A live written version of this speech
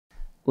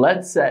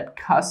let's set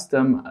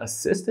custom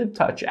assistive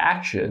touch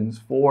actions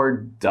for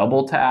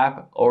double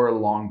tap or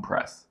long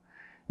press.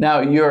 Now,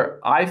 your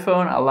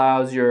iPhone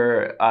allows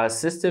your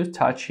assistive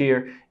touch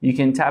here. You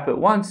can tap it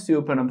once to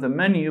open up the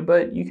menu,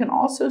 but you can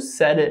also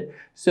set it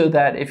so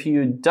that if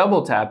you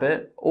double tap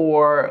it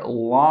or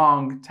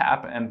long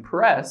tap and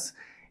press,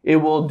 it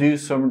will do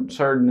some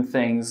certain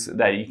things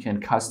that you can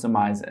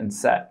customize and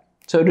set.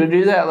 So to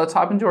do that, let's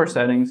hop into our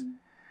settings.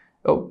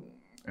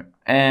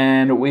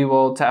 And we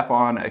will tap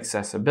on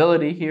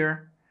accessibility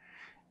here.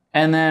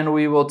 And then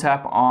we will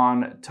tap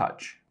on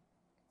touch.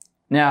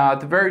 Now at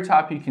the very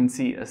top, you can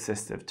see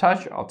assistive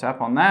touch. I'll tap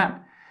on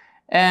that.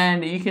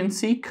 And you can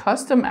see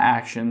custom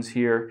actions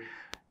here.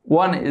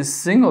 One is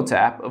single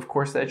tap. Of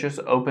course, that just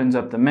opens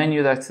up the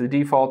menu. That's the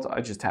default.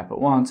 I just tap it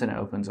once and it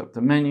opens up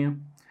the menu.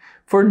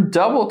 For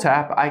double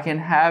tap, I can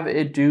have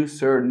it do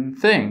certain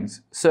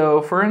things.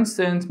 So for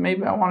instance,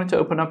 maybe I wanted to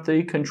open up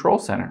the control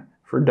center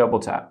for double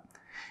tap.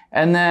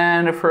 And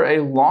then for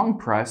a long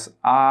press,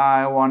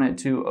 I want it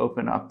to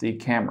open up the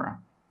camera.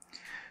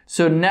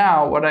 So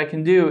now what I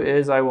can do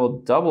is I will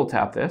double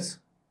tap this,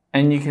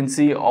 and you can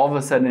see all of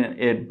a sudden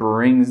it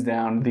brings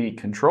down the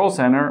control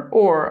center,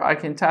 or I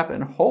can tap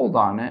and hold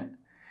on it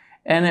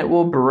and it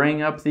will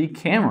bring up the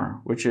camera,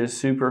 which is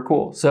super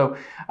cool. So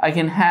I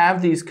can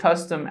have these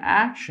custom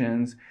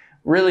actions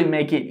really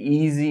make it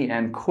easy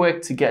and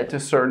quick to get to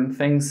certain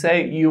things.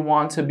 Say you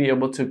want to be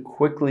able to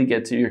quickly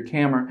get to your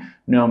camera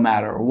no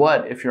matter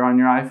what. If you're on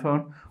your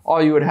iPhone,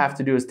 all you would have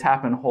to do is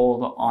tap and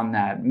hold on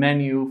that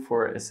menu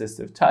for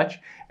assistive touch,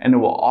 and it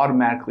will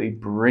automatically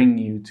bring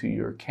you to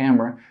your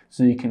camera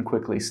so you can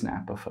quickly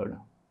snap a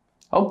photo.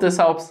 Hope this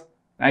helps.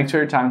 Thanks for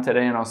your time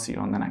today, and I'll see you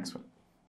on the next one.